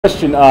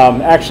Question.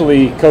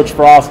 Actually, Coach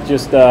Frost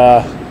just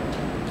told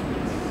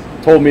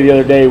me the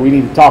other day we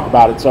need to talk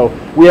about it, so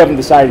we haven't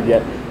decided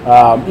yet.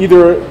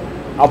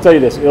 I'll tell you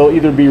this, it'll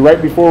either be right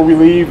before we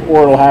leave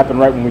or it'll happen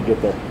right when we get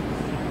there.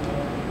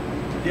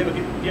 Do you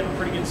have a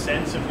pretty good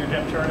sense of your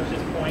depth chart at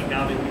this point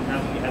now that you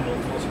have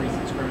those most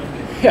recent scrimmage?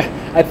 Yeah,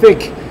 I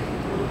think,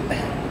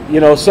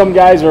 some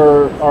guys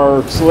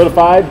are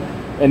solidified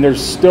and there's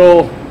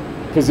still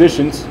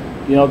positions.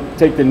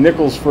 Take the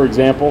nickels, for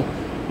example.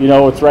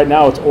 It's right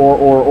now it's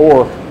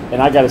or,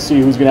 and I got to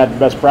see who's going to have the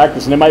best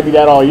practice, and it might be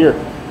that all year.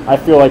 I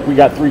feel like we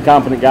got 3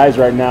 competent guys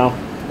right now,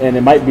 and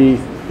it might be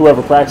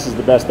whoever practices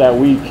the best that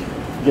week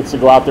gets to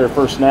go out there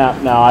first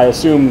snap. Now, I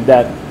assume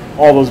that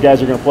all those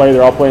guys are going to play.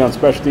 They're all playing on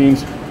special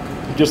teams,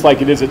 just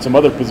like it is at some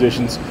other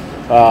positions.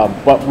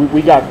 But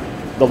we got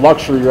the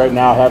luxury right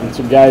now having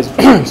some guys,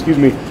 excuse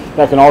me,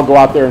 that can all go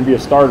out there and be a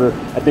starter.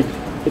 I think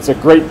it's a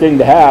great thing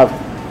to have.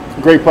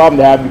 Great problem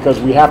to have, because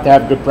we have to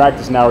have good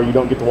practice now or you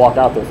don't get to walk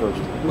out there first.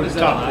 What does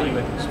that allow you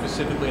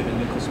specifically at the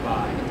nickel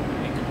spot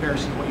in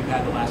comparison to what you've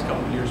had the last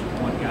couple of years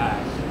with one guy?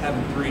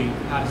 Having 3,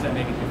 how does that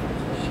make a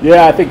difference?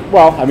 Yeah, I think,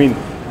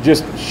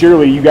 just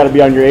surely you got to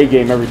be on your A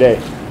game every day.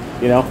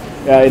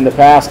 In the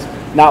past,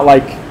 not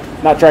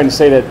trying to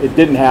say that it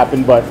didn't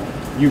happen, but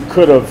you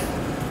could have,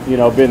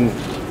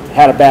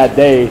 had a bad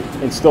day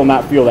and still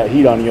not feel that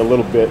heat on you a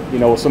little bit.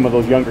 With some of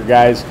those younger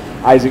guys,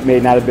 Isaac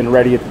may not have been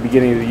ready at the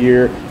beginning of the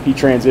year. He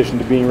transitioned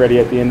to being ready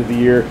at the end of the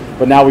year.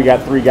 But now we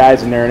got 3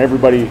 guys in there, and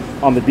everybody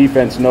on the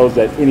defense knows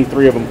that any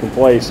 3 of them can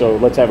play. So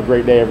let's have a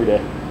great day every day.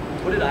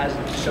 What did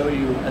Isaac show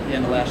you at the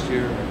end of last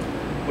year?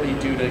 What did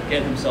he do to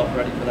get himself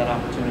ready for that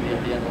opportunity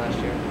at the end of last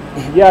year?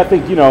 Yeah, I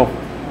think,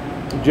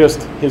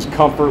 just his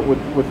comfort with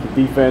the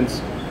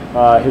defense,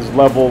 his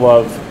level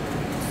of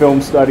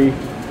film study,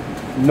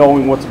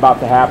 knowing what's about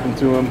to happen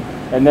to him,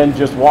 and then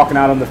just walking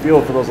out on the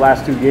field for those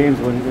last 2 games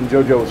when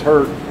JoJo was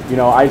hurt.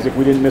 Isaac,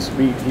 we didn't miss a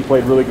beat. He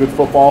played really good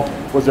football.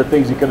 Was there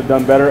things he could have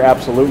done better?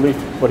 Absolutely.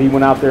 But he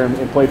went out there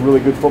and played really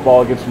good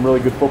football against some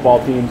really good football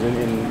teams,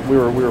 and we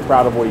were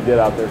proud of what he did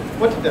out there.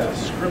 What did the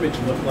scrimmage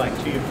look like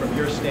to you from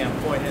your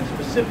standpoint, and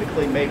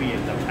specifically maybe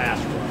in the pass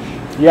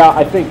rush? Yeah,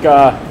 I think,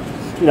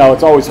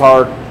 it's always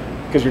hard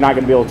because you're not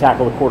going to be able to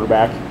tackle the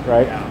quarterback,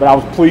 right? Yeah. But I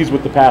was pleased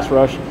with the pass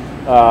rush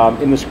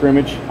in the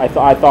scrimmage. I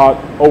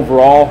thought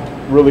overall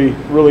really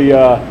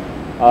a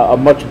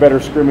much better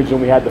scrimmage than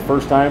we had the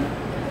first time.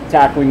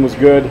 Tackling was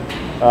good.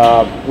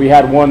 We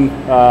had one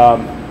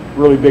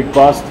really big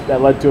bust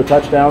that led to a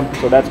touchdown,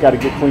 so that's got to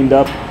get cleaned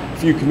up. A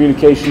few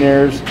communication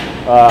errors,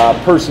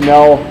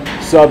 personnel,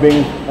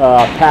 subbing,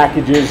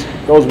 packages.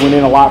 Those went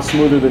in a lot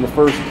smoother than the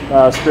first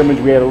scrimmage.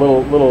 We had a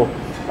little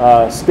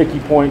sticky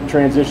point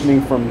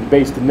transitioning from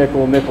base to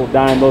nickel,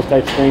 dime, those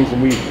types of things,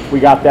 and we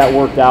got that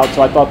worked out.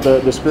 So I thought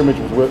the scrimmage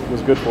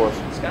was good for us.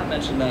 Scott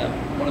mentioned that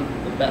one of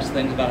the best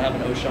things about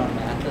having O'Shawn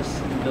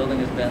Mathis in the building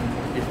has been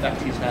the effect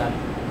he's had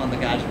on the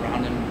guys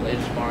around him, Blaze,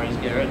 Maurice,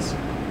 Garrett's.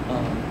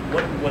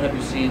 What have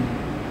you seen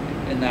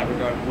in that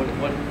regard?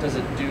 What does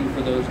it do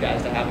for those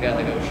guys to have a guy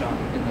like O'Shawn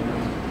in the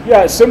room?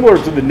 Yeah, similar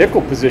to the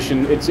nickel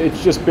position, it's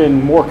just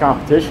been more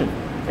competition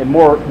and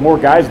more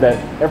guys that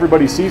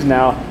everybody sees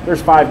now.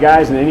 There's 5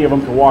 guys and any of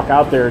them can walk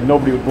out there and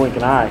nobody would blink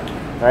an eye,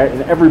 right?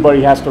 And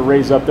everybody has to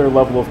raise up their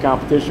level of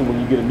competition when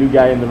you get a new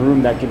guy in the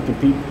room that can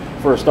compete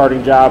for a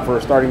starting job, for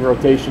a starting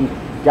rotation.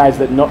 Guys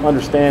that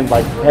understand,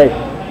 hey,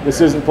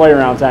 this isn't play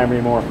around time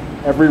anymore.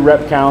 Every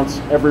rep counts,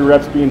 every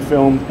rep's being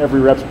filmed, every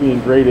rep's being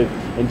graded,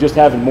 and just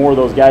having more of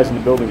those guys in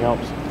the building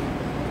helps.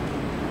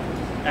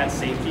 At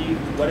safety,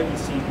 what have you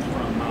seen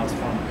from Miles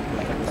Farmer?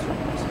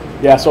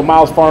 Yeah, so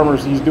Miles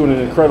Farmer's, he's doing an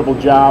incredible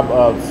job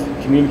of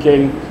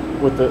communicating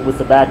with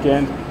the back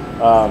end.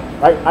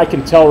 I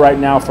can tell right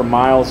now from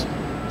Miles,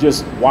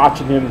 just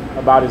watching him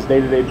about his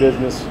day-to-day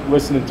business,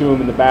 listening to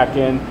him in the back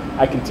end,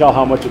 I can tell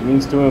how much it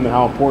means to him and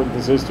how important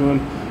this is to him.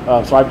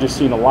 So I've just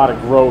seen a lot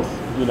of growth,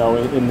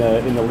 in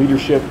the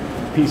leadership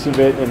piece of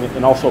it,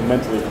 and also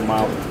mentally from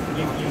Miles.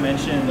 You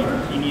mentioned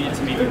he needed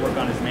to maybe work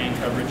on his man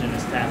coverage and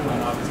his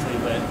tackling, obviously,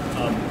 but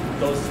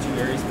those 2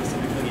 areas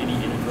specifically, any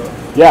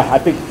growth? Yeah, I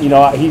think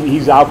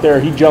he's out there.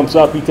 He jumps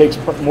up. He takes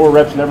more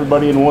reps than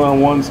everybody in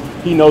one-on-ones.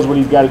 He knows what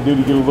he's got to do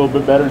to get a little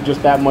bit better,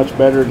 just that much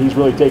better. And he's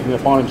really taking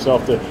it upon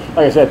himself to,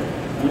 like I said,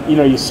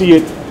 you see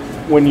it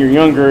when you're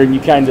younger, and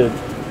you kind of,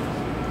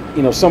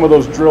 some of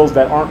those drills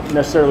that aren't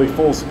necessarily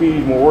full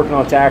speed. When we're working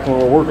on tackling,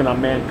 we're working on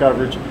man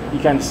coverage. You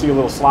kind of see a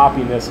little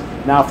sloppiness.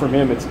 Now from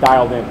him, it's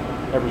dialed in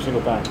every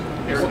single time.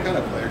 What kind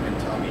of player can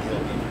Tommy Hill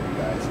be for you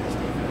guys in this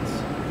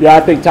defense? Yeah,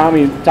 I think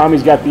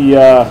Tommy's got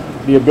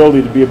the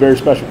ability to be a very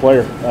special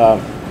player.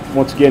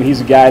 Once again,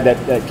 he's a guy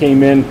that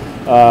came in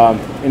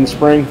the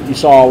spring. You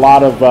saw a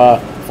lot of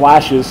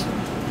flashes,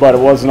 but it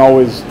wasn't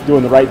always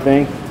doing the right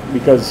thing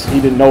because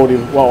he didn't know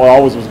what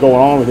always was going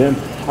on with him.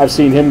 I've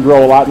seen him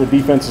grow a lot in the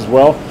defense as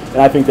well,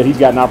 and I think that he's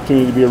got an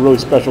opportunity to be a really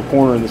special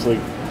corner in this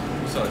league.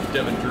 We saw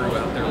Devin Drew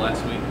out there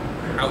last week.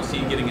 How's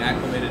he getting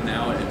acclimated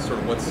now, and sort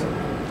of what's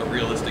a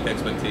realistic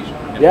expectation?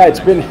 Yeah, it's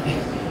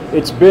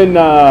been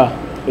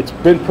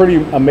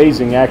pretty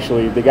amazing,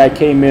 actually. The guy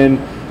came in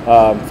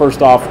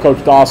First off,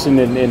 Coach Dawson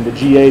and the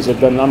GAs have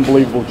done an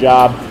unbelievable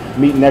job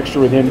meeting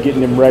extra with him,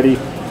 getting him ready.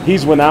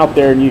 He's went out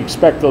there, and you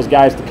expect those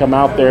guys to come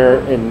out there,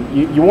 and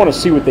you want to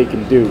see what they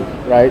can do,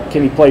 right?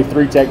 Can he play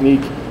 3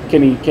 technique?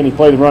 Can he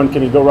play the run?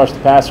 Can he go rush the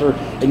passer?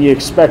 And you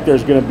expect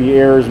there's going to be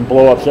errors and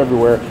blow-ups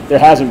everywhere. There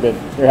hasn't been.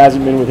 There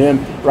hasn't been with him.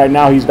 Right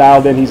now he's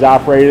dialed in, he's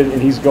operated, and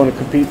he's going to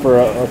compete for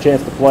a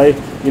chance to play.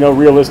 You know,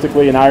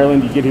 realistically in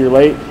Ireland, you get here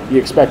late, you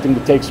expect him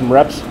to take some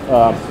reps.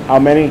 How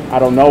many? I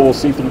don't know. We'll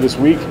see through this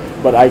week,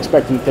 but I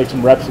expect him to take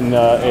some reps in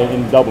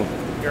Dublin.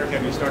 Erik,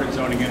 have you started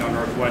zoning in on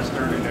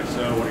Northwestern, and if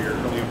so, what are your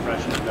early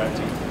impressions of that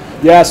team?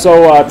 Yeah,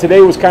 so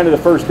today was kind of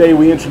the first day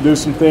we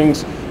introduced some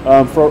things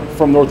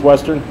from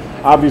Northwestern.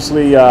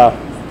 Obviously,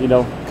 you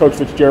know, Coach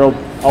Fitzgerald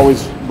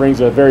always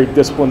brings a very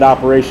disciplined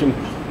operation.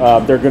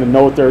 They're going to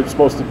know what they're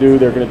supposed to do.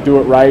 They're going to do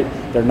it right.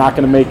 They're not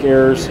going to make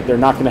errors. They're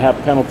not going to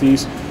have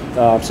penalties.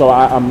 So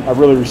I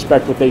really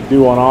respect what they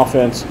do on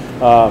offense.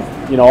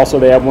 You know, also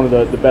they have one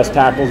of the best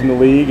tackles in the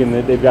league, and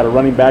they've got a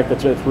running back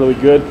that's really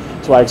good.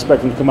 So I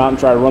expect them to come out and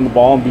try to run the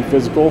ball and be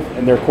physical.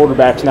 And their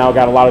quarterback's now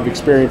got a lot of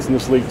experience in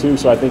this league too.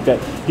 So I think that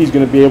he's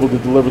going to be able to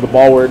deliver the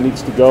ball where it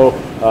needs to go.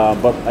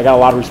 But I got a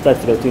lot of respect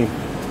for their team.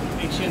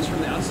 Any chance from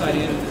the outside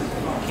in,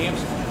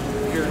 camps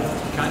here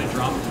kind of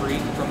drama-free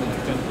from the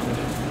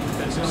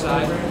defensive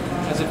side?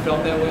 Has it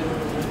felt that way?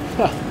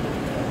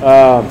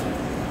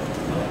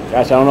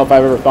 Gosh, I don't know if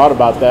I've ever thought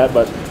about that,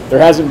 but there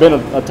hasn't been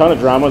a ton of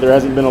drama. There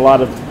hasn't been a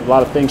lot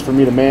of things for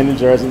me to manage.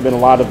 There hasn't been a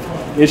lot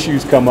of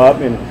issues come up,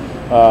 and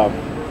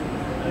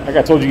like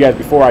I told you guys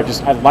before, I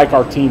like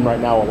our team right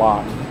now a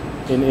lot,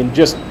 and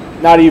just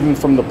not even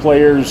from the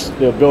players,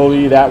 the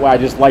ability that way. I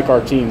just like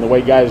our team, the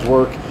way guys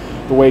work,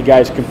 the way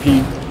guys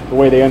compete, the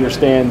way they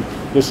understand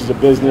this is a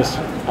business.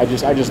 I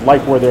just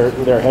like where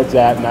their heads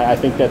at, and I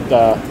think that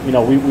you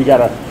know we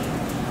got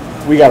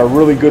a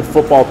really good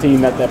football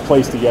team that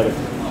plays together.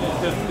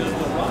 Does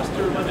the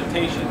roster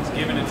limitations,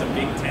 given it's a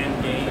Big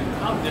Ten game,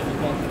 how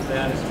difficult is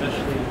that,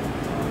 especially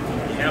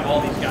you have all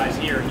these guys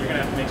here and you're going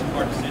to have to make some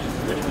hard decisions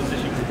which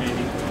position could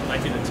maybe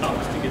might be the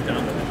toughest to get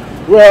done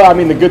with? Well, I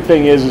mean, the good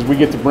thing is we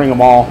get to bring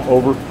them all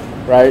over,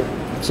 right?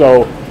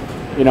 So,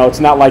 you know, it's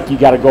not like you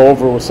got to go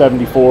over with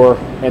 74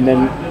 and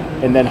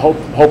then hope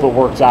it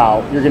works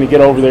out. You're going to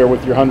get over there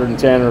with your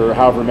 110 or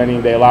however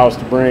many they allow us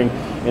to bring.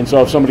 And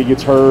so if somebody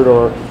gets hurt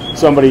or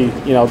somebody,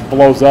 you know,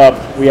 blows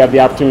up, we have the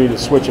opportunity to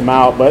switch them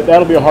out. But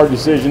that'll be a hard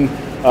decision.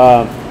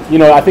 You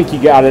know, I think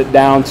you got it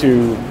down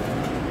to,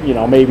 you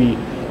know, maybe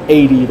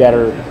 80 that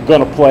are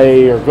going to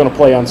play or going to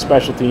play on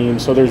special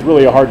teams. So there's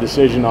really a hard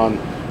decision on,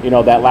 you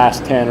know, that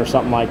last 10 or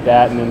something like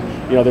that. And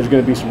then, you know, there's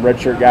going to be some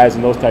redshirt guys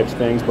and those types of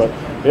things. But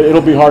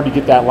it'll be hard to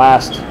get that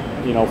last,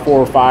 you know, 4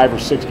 or 5 or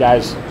 6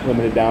 guys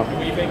limited down.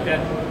 Do you think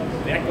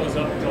that goes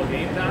up until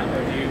game time,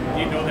 or do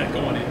you know that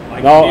going in?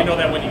 Like, No. do you know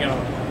that when you go?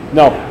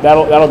 No,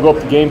 that'll go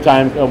up to game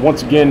time.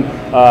 Once again,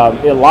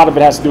 a lot of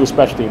it has to do with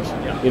special teams.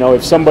 You know,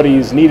 if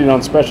somebody's needed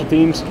on special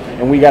teams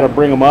and we got to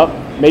bring them up,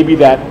 maybe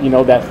that, you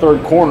know, that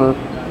third corner,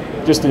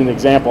 just an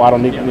example, I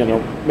don't need, you know,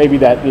 maybe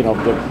that, you know,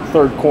 the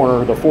third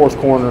corner, the fourth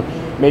corner,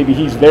 maybe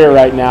he's there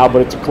right now,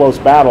 but it's a close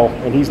battle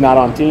and he's not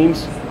on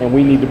teams and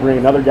we need to bring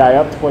another guy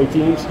up to play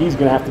teams, he's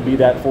going to have to be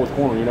that fourth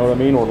corner, you know what I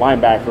mean, or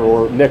linebacker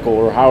or nickel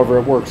or however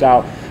it works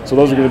out. So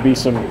those are going to be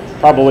some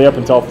probably up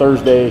until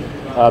Thursday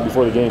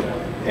before the game.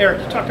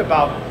 Erik, you talked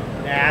about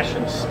Nash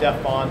and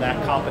Stephon,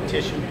 that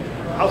competition.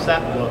 How's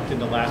that looked in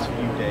the last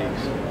few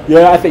days?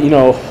 Yeah, I think, you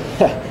know,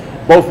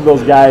 both of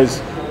those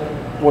guys,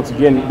 once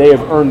again, they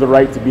have earned the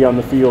right to be on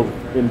the field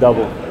in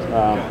double.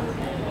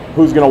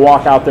 Who's going to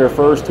walk out there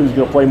first? Who's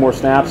going to play more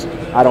snaps?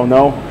 I don't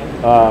know.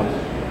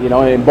 You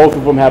know, and both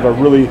of them have a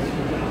really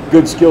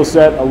good skill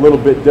set, a little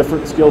bit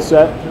different skill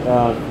set.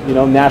 You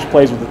know, Nash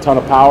plays with a ton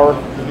of power.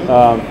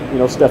 You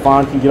know,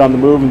 Stephon can get on the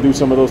move and do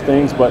some of those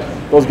things, but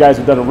those guys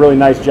have done a really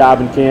nice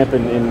job in camp,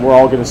 and we're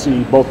all going to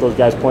see both those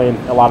guys playing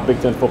a lot of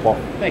Big Ten football.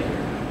 Thank you.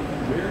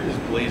 Where is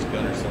Blaze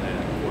Gunnerson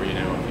at for you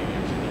now a few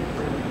years in the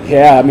career?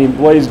 Yeah, I mean,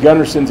 Blaze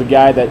Gunnerson's a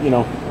guy that, you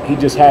know, he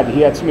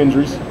had some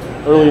injuries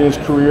early in his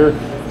career.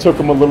 Took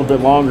him a little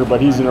bit longer,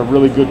 but he's in a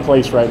really good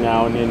place right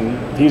now,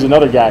 and he's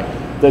another guy.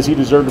 Does he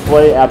deserve to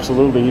play?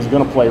 Absolutely. He's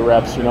going to play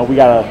reps. You know, we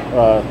got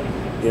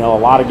you know, a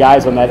lot of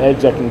guys on that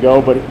edge that can go,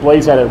 but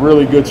Blaze had a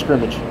really good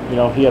scrimmage. You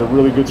know, he had a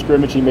really good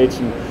scrimmage. He made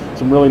some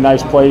really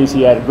nice plays.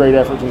 He had a great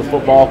effort in the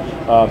football.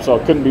 So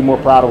I couldn't be more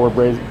proud of where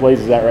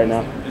Blaze is at right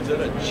now. Is that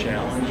a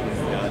challenge when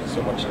you've got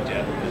so much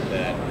depth at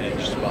that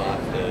edge spot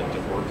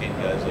to working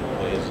guys like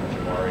Blaze and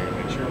Jamari to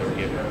make sure they're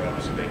getting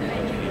reps so they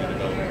can continue to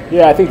develop?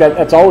 Yeah, I think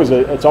that's always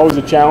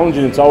a challenge,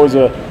 and it's always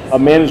a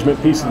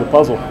management piece of the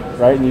puzzle,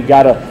 right? And you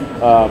got to,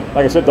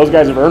 like I said, those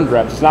guys have earned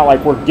reps. It's not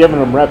like we're giving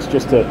them reps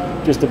just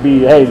to be,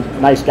 hey,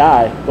 nice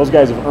guy. Those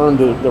guys have earned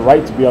the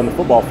right to be on the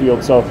football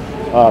field. So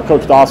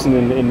Coach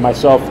Dawson and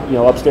myself, you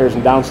know, upstairs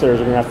and downstairs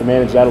are going to have to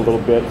manage that a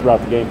little bit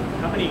throughout the game.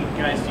 How many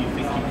guys do you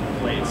think you can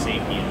play at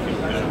safety and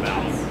feel good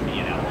about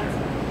being out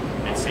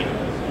there at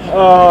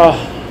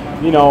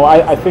safety? You know,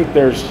 I think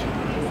there's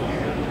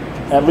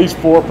at least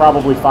 4,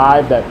 probably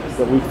 5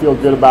 that we feel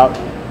good about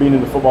being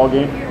in the football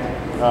game.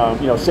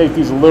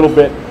 Safety's a little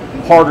bit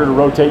harder to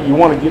rotate. You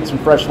want to get some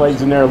fresh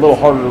legs in there, a little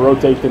harder to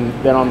rotate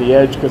than on the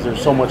edge because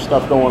there's so much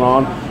stuff going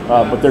on.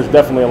 But there's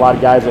definitely a lot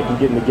of guys that can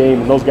get in the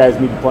game, and those guys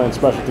need to play on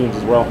special teams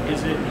as well.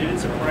 Did it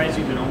surprise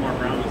you that Omar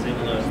Brown was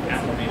able to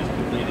acclimate as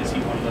quickly? Is he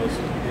one of those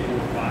 4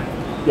 or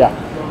 5?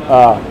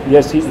 Yeah.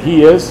 Yes,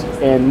 he is,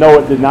 and no,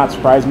 it did not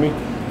surprise me.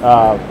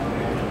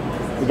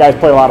 The guys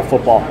play a lot of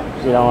football.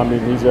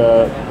 He's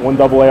a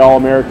 1AA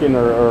All-American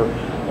or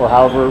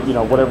however,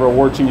 whatever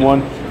awards he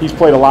won. He's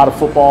played a lot of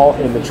football,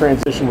 and the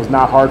transition was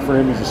not hard for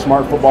him. He's a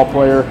smart football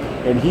player,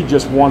 and he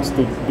just wants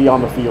to be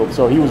on the field.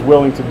 So he was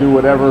willing to do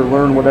whatever,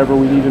 learn whatever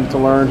we need him to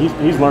learn.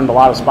 He's learned a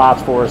lot of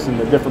spots for us in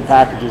the different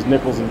packages,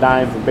 nickels and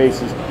dimes and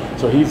bases.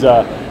 So he's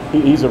a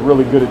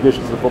really good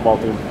addition to the football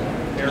team.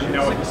 Erik,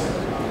 now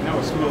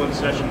with school in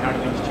session, how do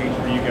things change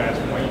for you guys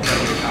from what you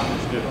guys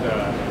accomplished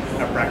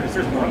at practice?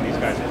 There's more on these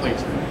guys'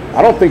 plates.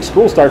 I don't think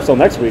school starts till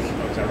next week.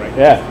 Oh, is that right?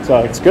 Yeah, so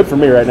it's good for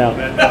me right now.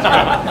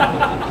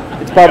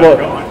 That's it's probably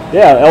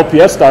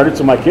LPS started,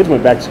 so my kids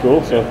went back to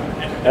school, so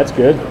that's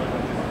good.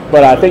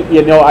 But I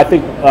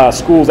think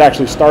school's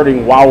actually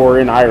starting while we're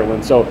in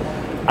Ireland, so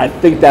I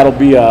think that'll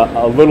be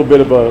a little bit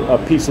of a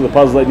piece of the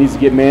puzzle that needs to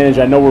get managed.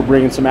 I know we're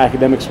bringing some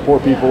academic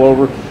support people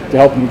over to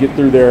help them get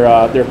through their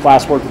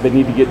classwork that they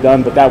need to get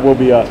done, but that will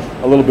be a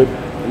little bit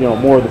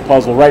more of the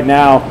puzzle. Right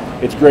now,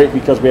 it's great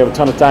because we have a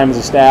ton of time as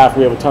a staff.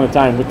 We have a ton of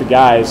time with the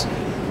guys.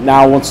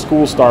 Now, once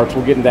school starts,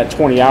 we'll get into that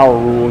 20-hour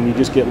rule, and you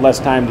just get less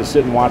time to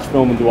sit and watch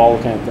film and do all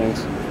the kind of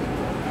things.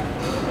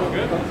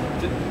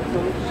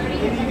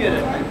 Can you get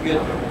a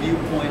good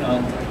viewpoint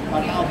on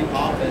how the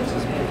offense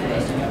is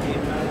progressing?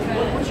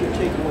 What's your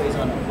takeaways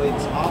on the way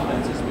this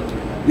offense is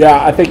looking?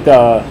 Yeah, I think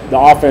the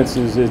offense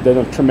has done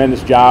a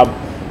tremendous job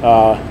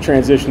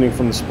transitioning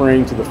from the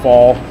spring to the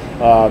fall.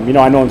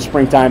 I know in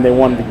springtime they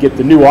wanted to get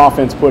the new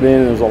offense put in,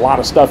 and there was a lot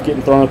of stuff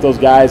getting thrown at those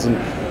guys, and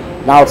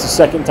now it's the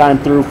second time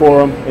through for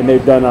them, and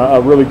they've done a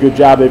really good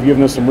job. They've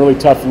given us some really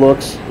tough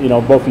looks,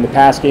 both in the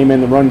pass game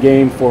and the run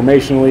game,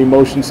 formationally,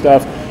 motion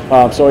stuff.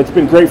 So it's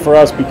been great for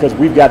us because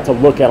we've got to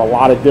look at a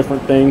lot of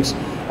different things.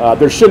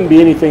 There shouldn't be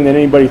anything that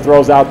anybody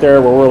throws out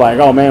there where we're like,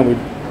 oh man, we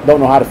don't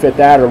know how to fit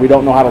that, or we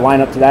don't know how to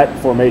line up to that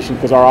formation,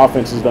 because our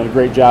offense has done a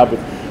great job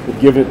with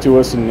giving it to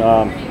us, and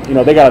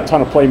they got a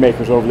ton of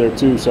playmakers over there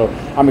too. So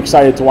I'm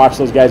excited to watch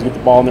those guys get the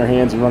ball in their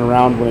hands and run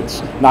around when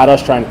it's not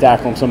us trying to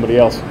tackle them, somebody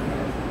else.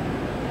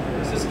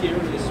 Is this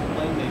scariest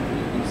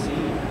playmaker you've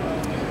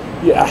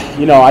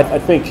seen? Yeah, I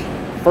think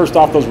first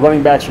off, those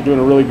running backs are doing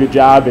a really good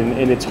job,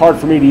 and it's hard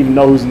for me to even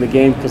know who's in the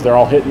game because they're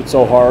all hitting it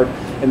so hard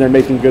and they're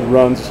making good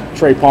runs.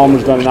 Trey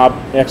Palmer's done an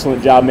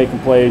excellent job making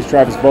plays.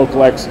 Travis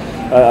Vokalek's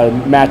a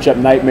matchup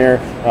nightmare.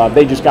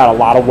 They just got a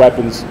lot of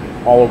weapons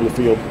all over the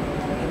field.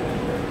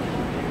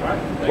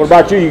 What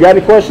about you? You got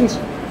any questions?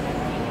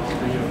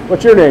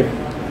 What's your name?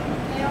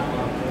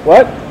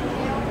 What?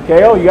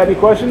 Kale, you got any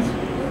questions?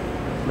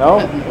 No?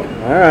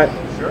 All right.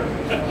 Sure.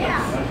 Yeah.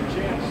 Now's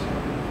your chance.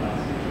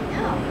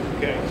 No.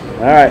 Okay.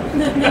 All right.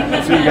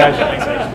 See you guys.